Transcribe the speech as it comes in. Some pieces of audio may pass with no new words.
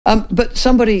But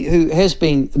somebody who has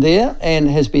been there and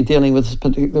has been dealing with this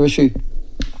particular issue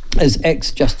is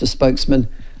ex-Justice spokesman,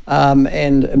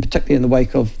 and particularly in the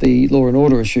wake of the law and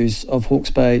order issues of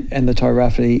Hawke's Bay and the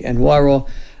Tairāwhiti and Wairoa,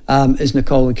 is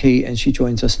Nicole McKee, and she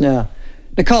joins us now.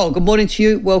 Nicole, good morning to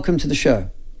you. Welcome to the show.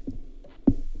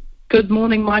 Good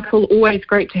morning, Michael. Always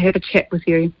great to have a chat with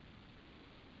you.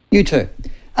 You too.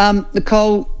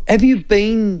 Nicole, have you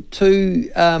been to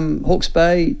Hawke's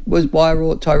Bay,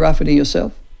 Wairoa, Tairāwhiti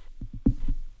yourself?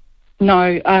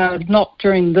 No, not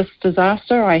during this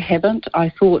disaster. I haven't. I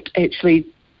thought actually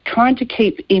trying to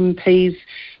keep MPs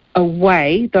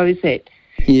away, those that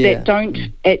don't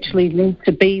actually need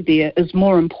to be there, is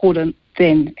more important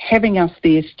than having us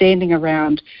there standing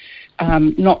around,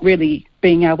 not really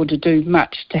being able to do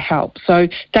much to help. So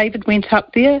David went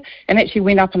up there and actually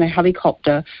went up in a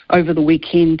helicopter over the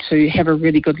weekend to have a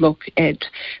really good look at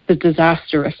the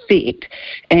disaster effect,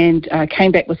 and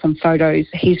came back with some photos.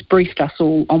 He's briefed us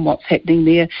all on what's happening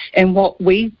there and what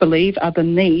we believe are the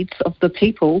needs of the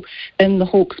people in the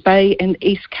Hawke's Bay and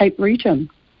East Cape region.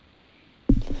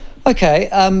 Okay,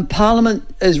 Parliament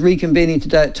is reconvening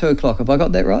today at 2 o'clock. Have I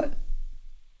got that right?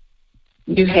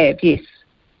 You have, yes.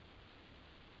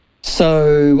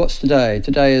 So what's today?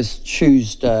 Today is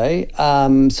Tuesday.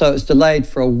 So it's delayed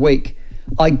for a week.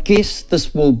 I guess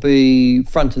this will be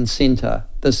front and centre,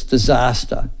 this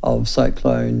disaster of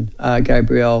Cyclone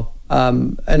Gabrielle,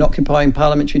 and occupying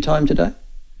parliamentary time today?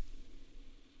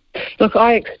 Look,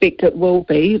 I expect it will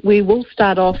be. We will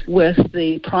start off with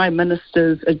the Prime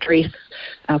Minister's address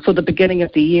for the beginning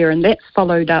of the year, and that's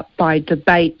followed up by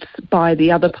debates by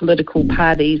the other political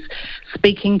parties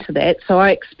speaking to that. So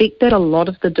I expect that a lot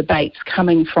of the debates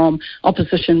coming from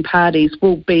opposition parties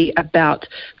will be about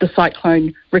the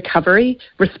cyclone recovery,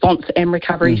 response and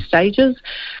recovery stages.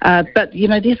 But, you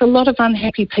know, there's a lot of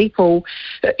unhappy people,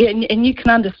 and you can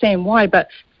understand why, but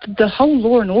the whole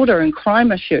law and order and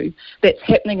crime issue that's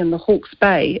happening in the Hawke's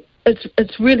Bay,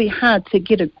 it's really hard to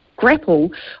get a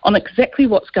grapple on exactly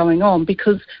what's going on,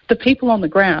 because the people on the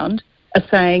ground are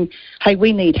saying, hey,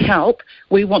 we need help,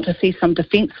 we want to see some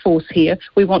defence force here,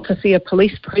 we want to see a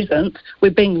police presence, we're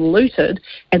being looted.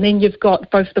 And then you've got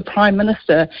both the Prime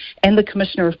Minister and the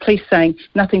Commissioner of Police saying,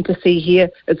 nothing to see here,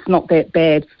 it's not that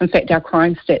bad, in fact our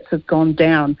crime stats have gone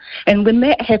down. And when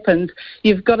that happens,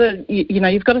 you've got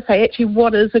to say, actually,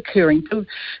 what is occurring?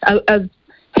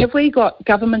 Have we got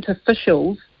government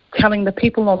officials telling the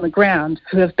people on the ground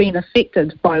who have been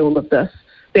affected by all of this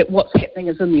that what's happening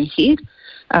is in their head?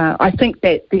 I think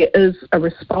that there is a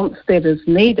response that is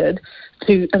needed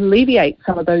to alleviate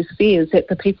some of those fears that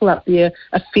the people up there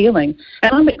are feeling.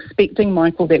 And I'm expecting,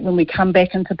 Michael, that when we come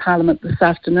back into Parliament this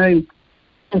afternoon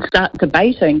and start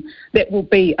debating, that will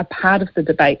be a part of the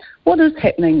debate. What is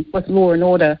happening with law and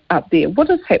order up there? What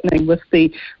is happening with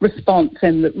the response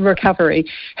and the recovery?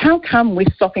 How come we're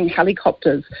stopping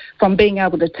helicopters from being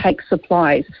able to take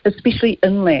supplies, especially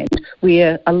inland,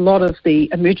 where a lot of the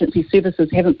emergency services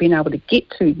haven't been able to get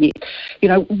to yet? You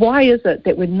know, why is it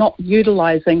that we're not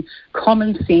utilising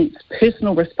common sense,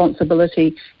 personal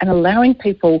responsibility, and allowing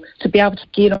people to be able to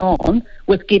get on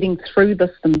with getting through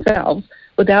this themselves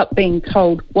without being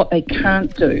told what they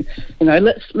can't do? You know,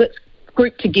 let's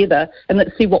group together and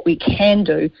let's see what we can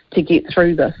do to get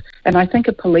through this. And I think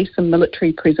a police and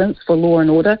military presence for law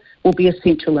and order will be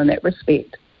essential in that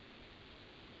respect.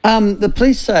 The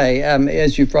police say,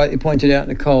 as you've rightly pointed out,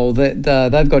 Nicole, that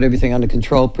they've got everything under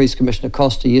control. Police Commissioner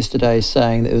Costa yesterday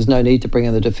saying that there was no need to bring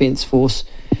in the Defence Force.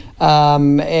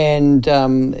 And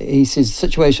he says the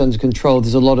situation under control.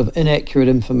 There's a lot of inaccurate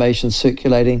information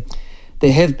circulating.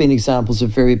 There have been examples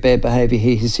of very bad behaviour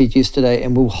here, he said yesterday,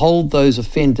 and we'll hold those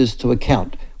offenders to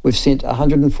account. We've sent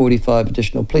 145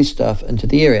 additional police staff into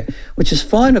the area, which is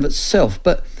fine of itself,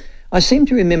 but I seem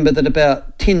to remember that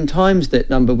about 10 times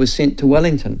that number was sent to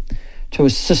Wellington to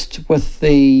assist with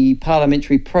the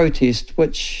parliamentary protest,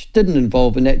 which didn't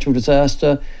involve a natural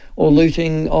disaster or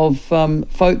looting of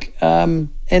folk and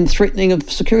threatening of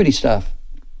security staff.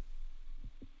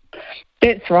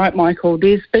 That's right, Michael.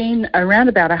 There's been around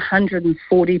about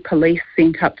 140 police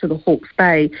sent up to the Hawke's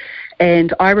Bay,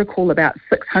 and I recall about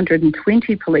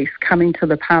 620 police coming to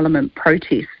the Parliament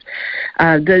protest.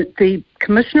 The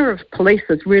Commissioner of Police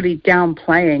is really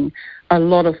downplaying a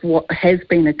lot of what has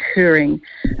been occurring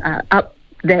up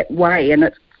that way, and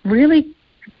it's really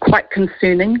quite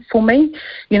concerning for me.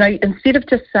 You know, instead of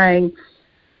just saying,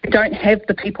 don't have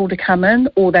the people to come in,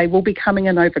 or they will be coming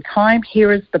in over time,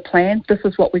 here is the plan, this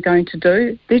is what we're going to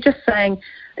do. They're just saying,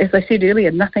 as I said earlier,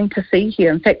 nothing to see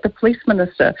here. In fact, the police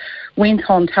minister went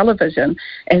on television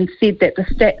and said that the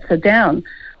stats are down.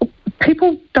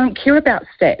 people don't care about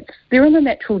stats. They're in a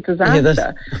natural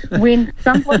disaster. When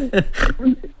somebody...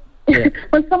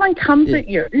 When someone comes at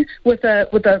you with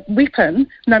a weapon,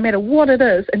 no matter what it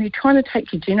is, and they're trying to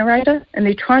take your generator and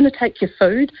they're trying to take your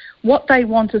food, what they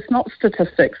want is not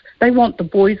statistics. They want the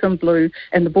boys in blue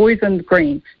and the boys in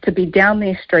green to be down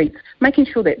their streets, making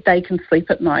sure that they can sleep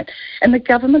at night. And the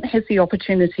government has the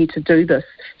opportunity to do this.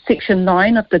 Section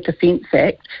 9 of the Defence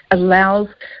Act allows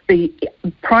the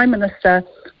Prime Minister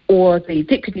or the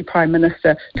Deputy Prime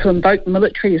Minister to invoke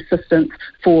military assistance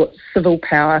for civil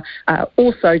power,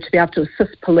 also to be able to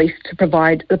assist police to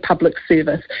provide the public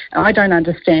service. And I don't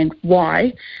understand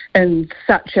why in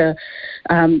such a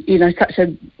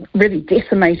really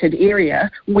decimated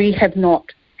area we have not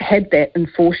had that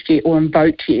enforced yet or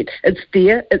invoked yet. It's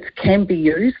there, it can be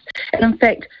used. And in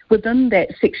fact, within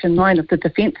that Section 9 of the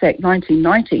Defence Act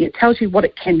 1990, it tells you what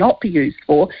it cannot be used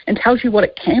for and tells you what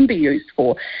it can be used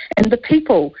for. And the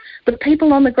people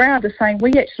on the ground are saying,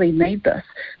 we actually need this.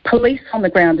 Police on the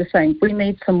ground are saying, we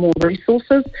need some more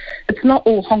resources. It's not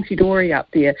all honky-dory up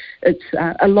there. It's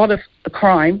a lot of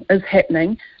crime is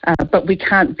happening, but we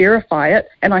can't verify it.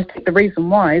 And I think the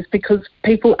reason why is because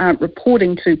people aren't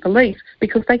reporting to police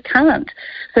because they can't.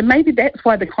 So maybe that's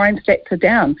why the crime stats are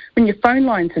down. When your phone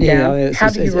lines are down, how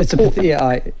do you report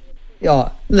them?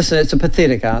 Listen, it's a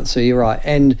pathetic answer, you're right.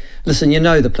 And listen, you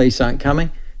know the police aren't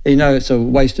coming. You know it's a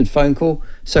wasted phone call,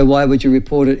 so why would you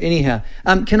report it anyhow?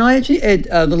 Can I actually add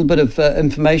a little bit of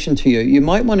information to you? You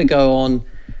might want to go on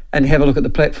and have a look at the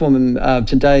platform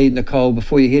today, Nicole,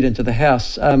 before you head into the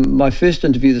House. My first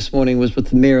interview this morning was with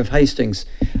the Mayor of Hastings,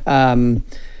 Sandra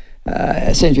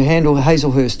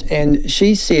Hazelhurst, and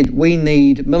she said we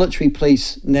need military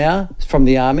police now from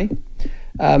the Army.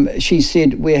 She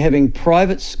said we're having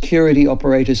private security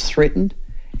operators threatened,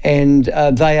 and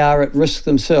they are at risk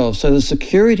themselves. So the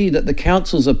security that the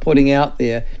councils are putting out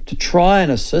there to try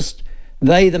and assist,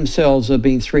 they themselves are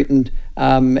being threatened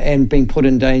and being put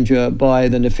in danger by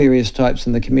the nefarious types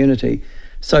in the community.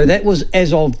 So that was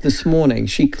as of this morning.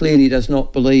 She clearly does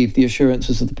not believe the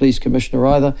assurances of the Police Commissioner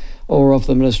either, or of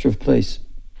the Minister of Police.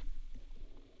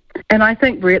 And I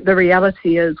think the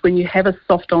reality is when you have a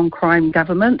soft-on-crime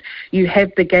government, you have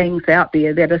the gangs out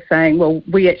there that are saying, well,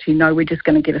 we actually know we're just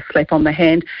going to get a slap on the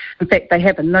hand. In fact, they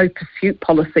have a no-pursuit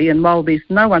policy, and while there's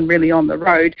no one really on the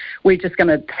road, we're just going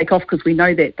to take off because we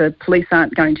know that the police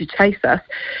aren't going to chase us.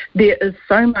 There is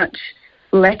so much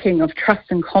lacking of trust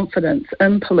and confidence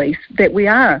in police that we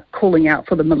are calling out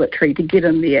for the military to get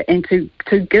in there and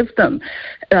to give them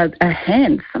a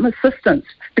hand, some assistance,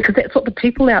 because that's what the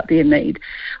people out there need.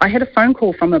 I had a phone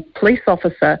call from a police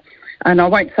officer, and I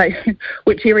won't say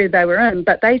which area they were in,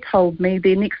 but they told me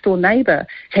their next door neighbour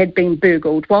had been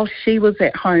burgled while she was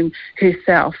at home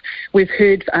herself. We've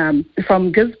heard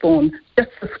from Gisborne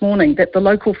just this morning that the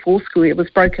local Foursquare was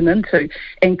broken into,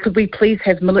 and could we please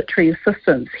have military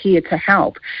assistance here to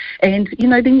help? And, you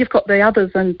know, then you've got the others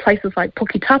in places like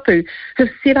Puketapu who've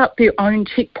set up their own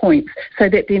checkpoints so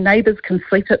that their neighbours can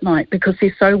sleep at night because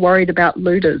they're so worried about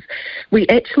looters. We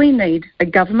actually need a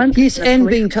government... Yes, and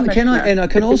I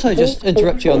can also just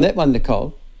interrupt you on that one,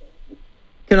 Nicole.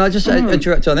 Can I just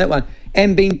interrupt you on that one?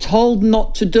 And being told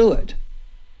not to do it.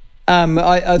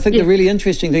 I think the really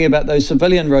interesting thing about those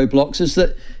civilian roadblocks is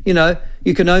that, you know,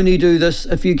 you can only do this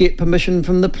if you get permission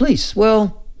from the police.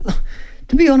 Well,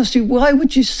 to be honest with you, why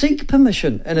would you seek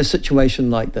permission in a situation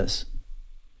like this?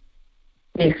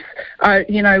 Yes.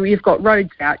 You know, you've got roads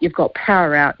out, you've got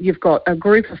power out, you've got a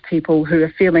group of people who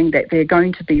are feeling that they're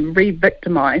going to be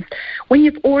re-victimised. When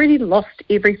you've already lost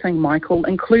everything, Michael,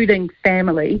 including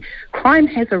family, crime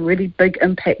has a really big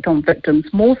impact on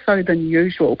victims, more so than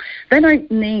usual. They don't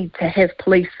need to have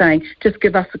police saying, just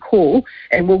give us a call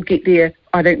and we'll get there,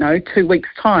 I don't know, 2 weeks'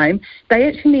 time. They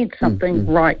actually need something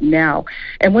right now.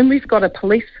 And when we've got a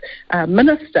police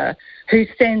minister who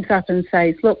stands up and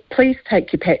says, look, please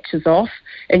take your patches off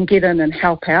and get in and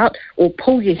help out, or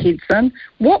pull your heads in.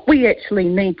 What we actually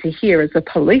need to hear is a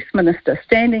police minister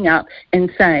standing up and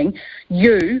saying,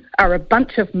 you are a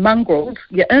bunch of mongrels,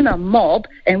 you're in a mob,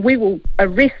 and we will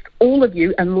arrest all of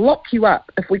you and lock you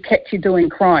up if we catch you doing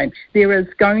crime. There is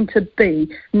going to be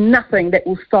nothing that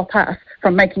will stop us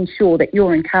from making sure that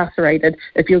you're incarcerated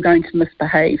if you're going to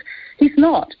misbehave. He's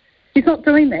not. He's not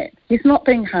doing that. He's not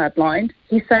being hardlined.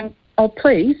 He's saying, oh,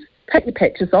 please, take your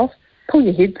patches off, pull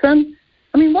your heads in.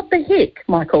 I mean, what the heck,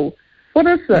 Michael? What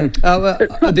is this? The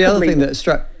other thing that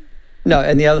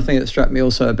struck me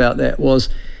also about that was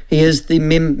he is the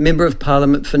Member of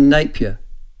Parliament for Napier.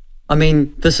 I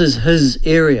mean, this is his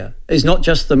area. He's not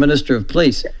just the Minister of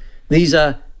Police. These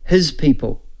are his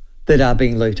people that are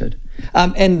being looted.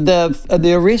 And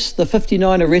the arrests, the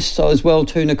 59 arrests as well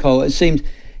too, Nicole, it seemed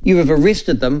you have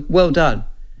arrested them, well done.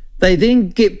 They then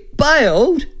get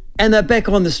bailed and they're back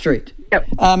on the street. Yep.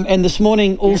 And this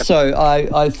morning also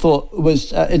I thought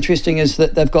was interesting is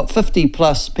that they've got 50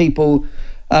 plus people,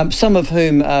 some of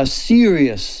whom are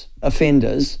serious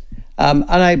offenders,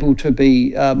 unable to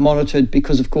be monitored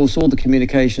because, of course, all the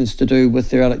communications to do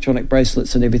with their electronic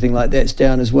bracelets and everything like that's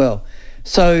down as well.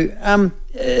 So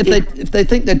if they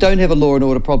think they don't have a law and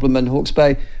order problem in Hawke's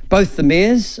Bay, both the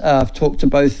mayors, I've talked to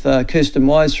both Kirsten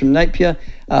Wise from Napier,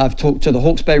 I've talked to the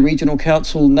Hawke's Bay Regional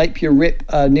Council Napier rep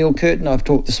Neil Curtin, I've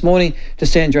talked this morning to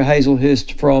Sandra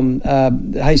Hazelhurst from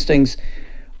Hastings.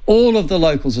 All of the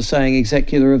locals are saying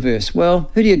exactly the reverse.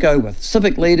 Well, who do you go with?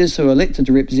 Civic leaders who are elected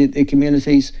to represent their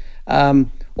communities,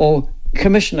 or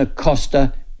Commissioner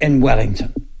Costa in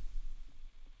Wellington?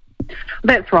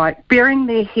 That's right. Burying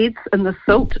their heads in the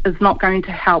silt is not going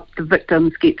to help the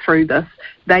victims get through this.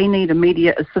 They need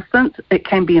immediate assistance. It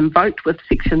can be invoked with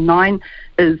Section 9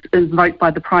 is invoked by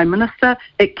the Prime Minister.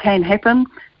 It can happen.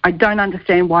 I don't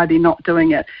understand why they're not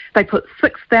doing it. They put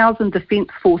 6,000 Defence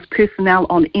Force personnel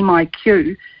on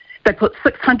MIQ. They put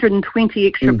 620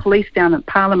 extra police down at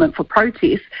Parliament for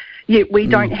protests. Yet we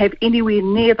don't have anywhere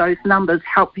near those numbers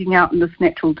helping out in this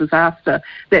natural disaster.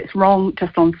 That's wrong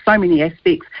just on so many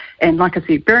aspects. And like I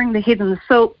said, burying the head in the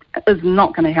silt is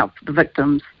not going to help the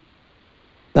victims.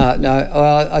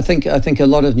 I think a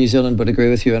lot of New Zealand would agree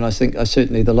with you, and I think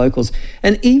certainly the locals.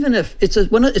 And even if it's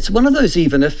one of those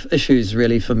even if issues,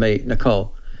 really, for me,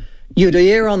 Nicole, you'd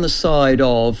err on the side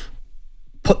of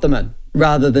put them in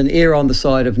rather than err on the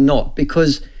side of not,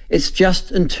 because it's just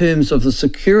in terms of the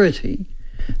security.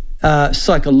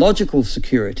 Psychological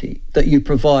security that you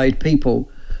provide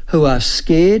people who are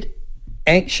scared,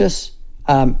 anxious,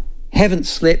 haven't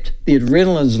slept, the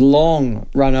adrenaline's long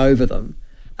run over them.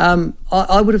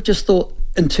 I would have just thought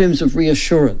in terms of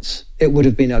reassurance, it would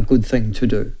have been a good thing to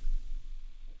do.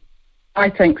 I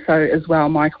think so as well,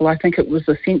 Michael. I think it was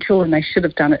essential and they should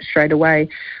have done it straight away.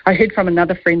 I heard from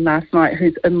another friend last night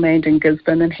who's inland in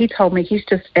Gisborne, and he told me he's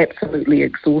just absolutely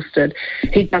exhausted.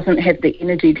 He doesn't have the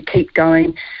energy to keep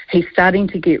going. He's starting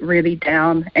to get really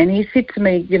down. And he said to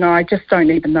me, I just don't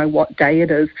even know what day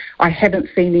it is. I haven't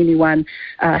seen anyone.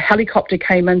 A helicopter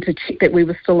came in to check that we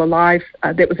were still alive.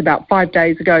 That was about 5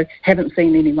 days ago. Haven't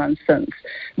seen anyone since.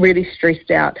 Really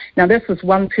stressed out. Now, this is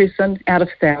one person out of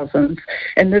thousands.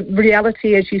 And the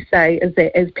reality, as you say, is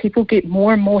that as people get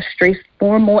more and more stressed,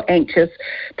 more and more anxious,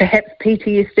 perhaps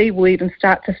PTSD will even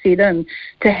start to set in.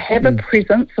 To have a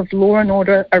presence of law and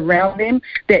order around them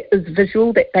that is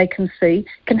visual, that they can see,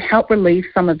 can help relieve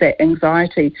some of that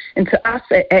anxiety. And to us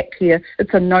at ACTIA,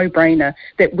 it's a no-brainer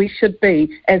that we should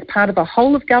be, as part of a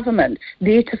whole of government,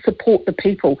 there to support the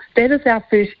people. That is our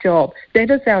first job. That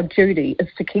is our duty, is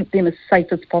to keep them as safe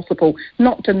as possible,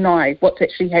 not deny what's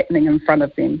actually happening in front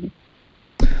of them.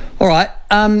 All right.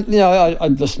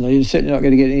 Listen, you're certainly not going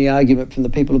to get any argument from the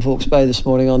people of Hawke's Bay this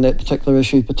morning on that particular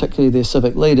issue, particularly their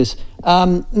civic leaders.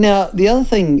 Now, the other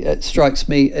thing that strikes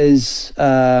me is,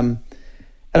 and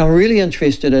I'm really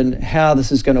interested in how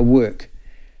this is going to work.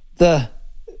 The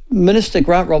Minister,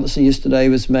 Grant Robertson, yesterday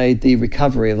was made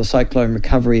the Cyclone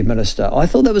Recovery Minister. I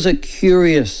thought that was a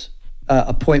curious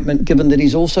appointment, given that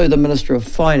he's also the Minister of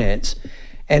Finance,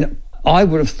 and I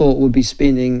would have thought would be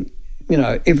spending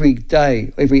every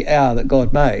day, every hour that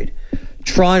God made,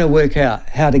 trying to work out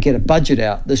how to get a budget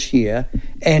out this year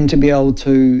and to be able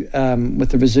to,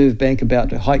 with the Reserve Bank about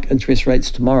to hike interest rates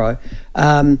tomorrow,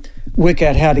 work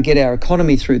out how to get our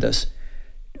economy through this.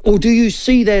 Or do you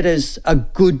see that as a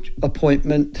good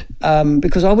appointment?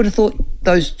 Because I would have thought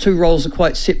those two roles are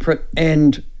quite separate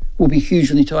and will be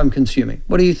hugely time consuming.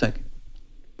 What do you think?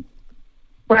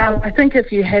 Well, I think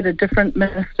if you had a different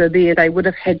minister there, they would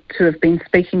have had to have been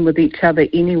speaking with each other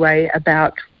anyway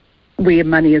about where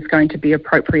money is going to be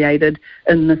appropriated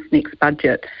in this next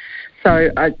budget. So,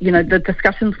 the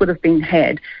discussions would have been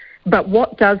had. But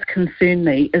what does concern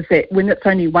me is that when it's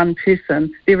only one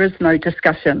person, there is no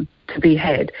discussion to be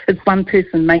had. It's one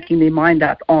person making their mind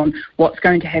up on what's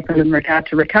going to happen in regard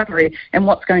to recovery and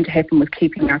what's going to happen with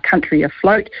keeping our country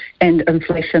afloat and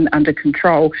inflation under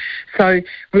control. So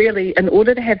really, in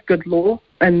order to have good law,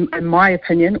 in my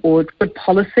opinion, or good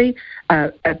policy,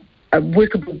 a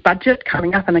workable budget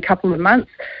coming up in a couple of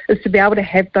months, is to be able to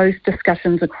have those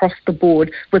discussions across the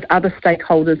board with other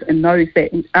stakeholders and those that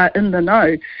are in the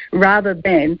know, rather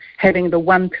than having the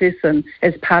one person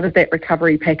as part of that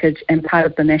recovery package and part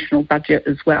of the national budget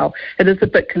as well. It is a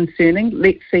bit concerning.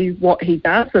 Let's see what he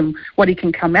does and what he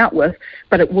can come out with,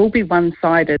 but it will be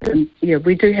one-sided, and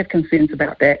we do have concerns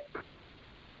about that.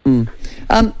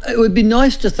 It would be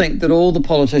nice to think that all the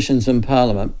politicians in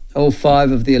Parliament, all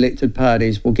 5 of the elected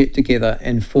parties, will get together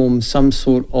and form some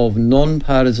sort of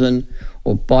non-partisan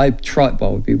or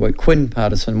would be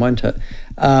quin-partisan, won't it?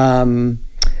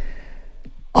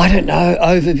 I don't know,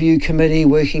 overview committee,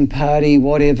 working party,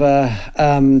 whatever,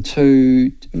 in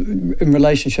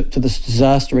relationship to this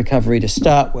disaster recovery to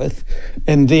start with,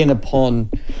 and then upon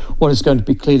what is going to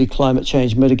be clearly climate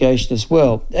change mitigation as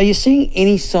well. Are you seeing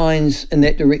any signs in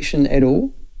that direction at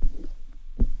all?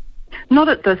 Not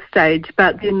at this stage,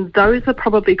 but then those are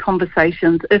probably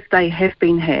conversations, if they have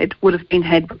been had, would have been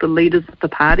had with the leaders of the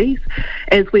parties.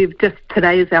 As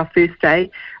today is our first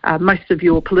day, most of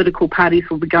your political parties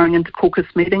will be going into caucus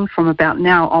meetings from about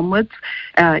now onwards.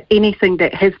 Anything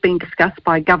that has been discussed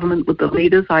by government with the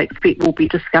leaders, I expect will be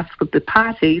discussed with the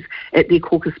parties at their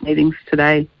caucus meetings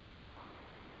today.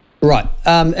 Right,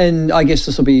 and I guess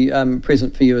this will be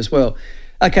present for you as well.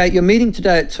 Okay, you're meeting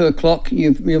today at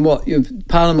 2:00.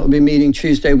 Parliament will be meeting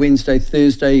Tuesday, Wednesday,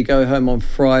 Thursday. You go home on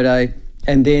Friday,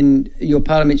 and then your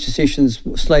parliamentary session's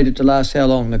slated to last how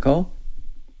long, Nicole?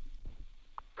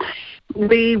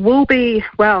 We will be,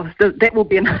 that will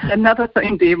be another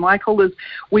thing there, Michael, is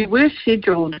we were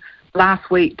scheduled last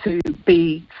week to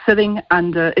be sitting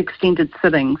under extended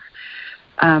sittings.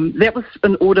 That was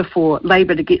in order for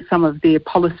Labor to get some of their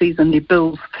policies and their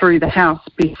bills through the House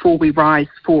before we rise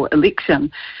for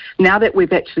election. Now that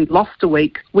we've actually lost a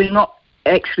week, we're not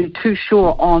actually too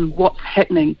sure on what's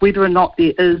happening, whether or not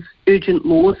there is urgent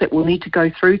laws that will need to go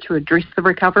through to address the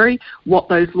recovery, what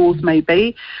those laws may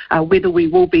be, whether we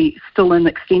will be still in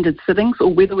extended sittings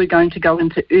or whether we're going to go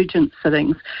into urgent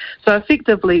sittings. So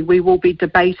effectively, we will be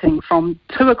debating from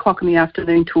 2:00 in the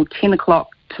afternoon till 10:00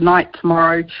 tonight,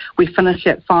 tomorrow. We finish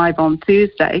at 5 on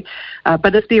Thursday.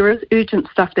 But if there is urgent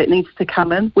stuff that needs to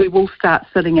come in, we will start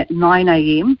sitting at 9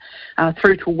 a.m.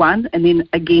 Through to 1, and then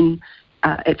again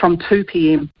from 2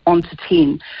 p.m. on to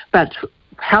 10. But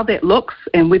how that looks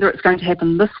and whether it's going to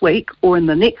happen this week or in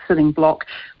the next sitting block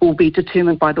will be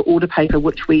determined by the order paper,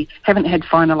 which we haven't had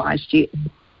finalised yet.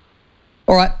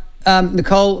 All right.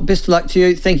 Nicole, best of luck to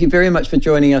you. Thank you very much for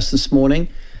joining us this morning.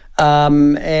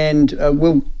 And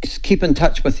we'll keep in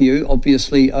touch with you,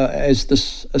 obviously, as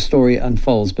this story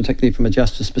unfolds, particularly from a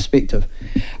justice perspective.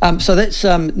 So that's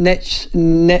Justice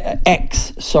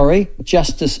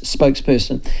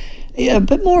spokesperson. Yeah, a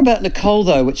bit more about Nicole,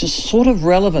 though, which is sort of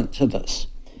relevant to this.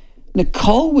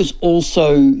 Nicole was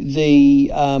also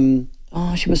the,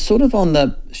 she was sort of on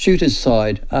the shooter's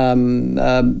side, gun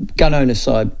owner's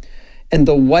side, in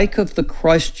the wake of the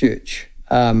Christchurch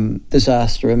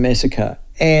disaster and massacre.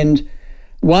 And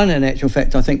won, in actual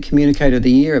fact, I think, Communicator of the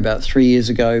Year about 3 years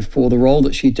ago for the role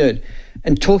that she did.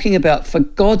 And talking about, for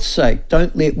God's sake,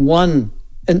 don't let one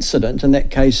incident, in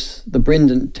that case, the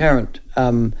Brendan Tarrant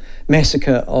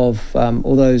massacre of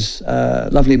all those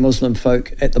lovely Muslim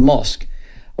folk at the mosque,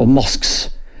 or mosques,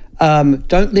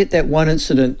 don't let that one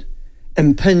incident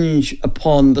impinge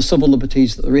upon the civil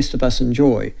liberties that the rest of us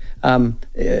enjoy. And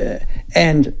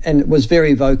was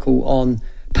very vocal on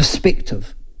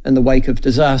perspective in the wake of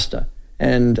disaster,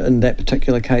 and in that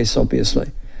particular case, obviously.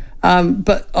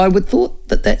 But I would thought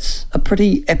that that's a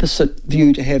pretty opposite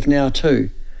view to have now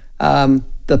too.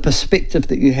 The perspective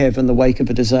that you have in the wake of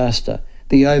a disaster,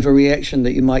 the overreaction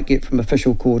that you might get from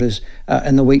official quarters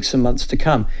in the weeks and months to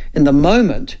come. In the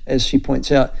moment, as she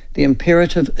points out, the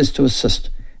imperative is to assist,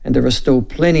 and there are still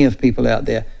plenty of people out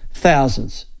there,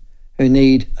 thousands, who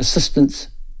need assistance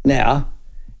now,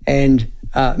 and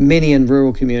many in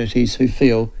rural communities who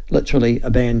feel literally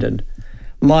abandoned.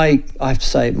 I have to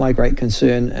say, my great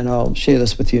concern, and I'll share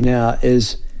this with you now,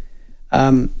 is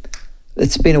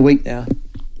it's been a week now.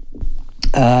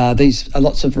 These are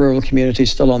lots of rural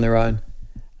communities still on their own,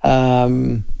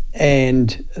 and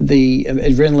the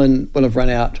adrenaline will have run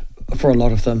out for a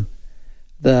lot of them.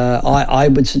 I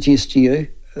would suggest to you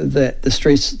that the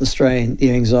stress, the strain,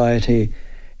 the anxiety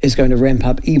is going to ramp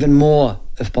up even more,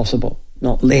 if possible,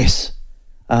 not less,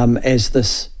 as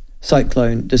this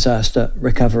cyclone disaster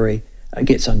recovery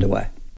gets underway.